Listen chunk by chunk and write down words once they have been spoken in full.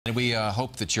And we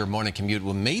hope that your morning commute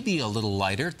will maybe a little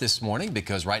lighter this morning,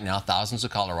 because right now thousands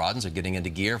of Coloradans are getting into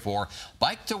gear for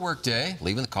Bike to Work Day,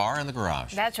 leaving the car in the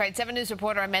garage. That's right. 7 News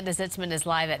reporter Amanda Zitzman is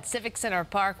live at Civic Center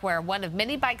Park, where one of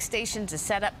many bike stations is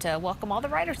set up to welcome all the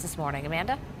riders this morning.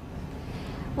 Amanda?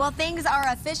 Well, things are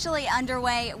officially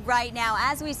underway right now.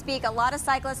 As we speak, a lot of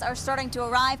cyclists are starting to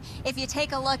arrive. If you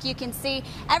take a look, you can see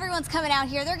everyone's coming out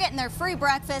here. They're getting their free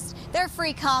breakfast, their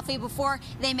free coffee before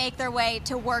they make their way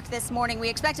to work this morning. We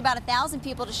expect about 1,000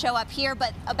 people to show up here,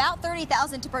 but about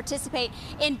 30,000 to participate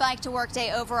in Bike to Work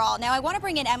Day overall. Now, I want to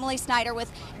bring in Emily Snyder with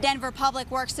Denver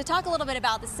Public Works to talk a little bit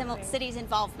about the city's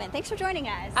involvement. Thanks for joining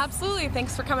us. Absolutely.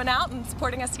 Thanks for coming out and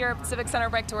supporting us here at Civic Center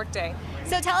Bike to Work Day.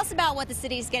 So tell us about what the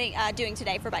city's doing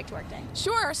today for Bike to Work Day.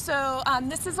 Sure. So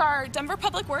this is our Denver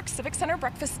Public Works Civic Center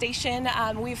breakfast station.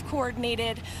 We've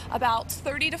coordinated about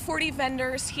 30 to 40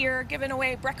 vendors here, giving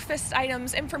away breakfast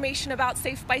items, information about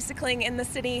safe bicycling in the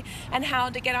city and how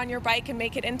to get on your bike and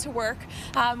make it into work.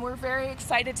 We're very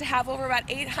excited to have over about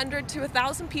 800 to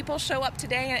 1,000 people show up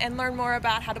today and learn more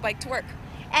about how to bike to work.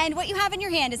 And what you have in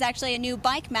your hand is actually a new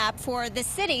bike map for the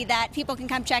city that people can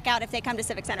come check out if they come to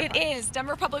Civic Center Park. It is.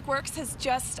 Denver Public Works has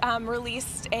just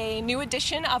released a new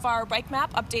edition of our bike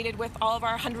map, updated with all of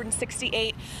our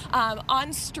 168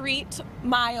 on-street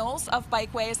miles of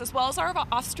bikeways, as well as our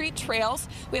off-street trails.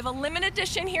 We have a limited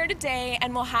edition here today,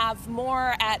 and we'll have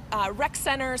more at rec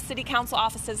centers, city council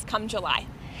offices come July.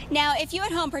 Now, if you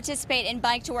at home participate in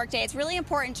Bike to Work Day, it's really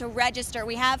important to register.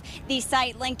 We have the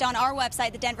site linked on our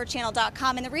website,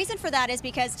 thedenverchannel.com, and the reason for that is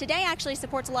because today actually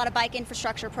supports a lot of bike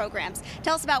infrastructure programs.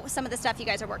 Tell us about some of the stuff you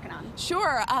guys are working on.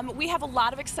 Sure. We have a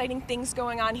lot of exciting things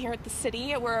going on here at the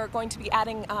city. We're going to be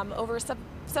adding over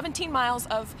 17 miles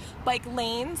of bike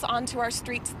lanes onto our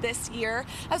streets this year,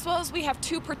 as well as we have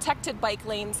 2 protected bike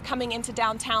lanes coming into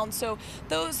downtown. So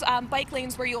those bike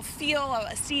lanes where you'll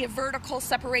see a vertical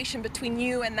separation between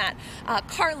you and that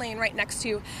car lane right next to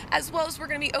you, as well as we're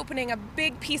going to be opening a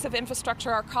big piece of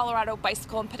infrastructure, our Colorado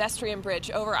Bicycle and Pedestrian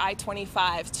Bridge over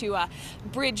I-25 to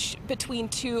bridge between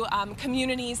 2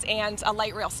 communities and a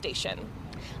light rail station.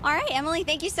 All right, Emily,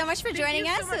 thank you so much for joining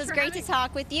us. It was great to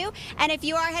talk with you. And if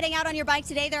you are heading out on your bike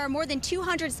today, there are more than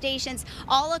 200 stations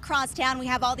all across town. We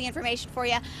have all the information for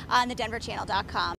you on thedenverchannel.com.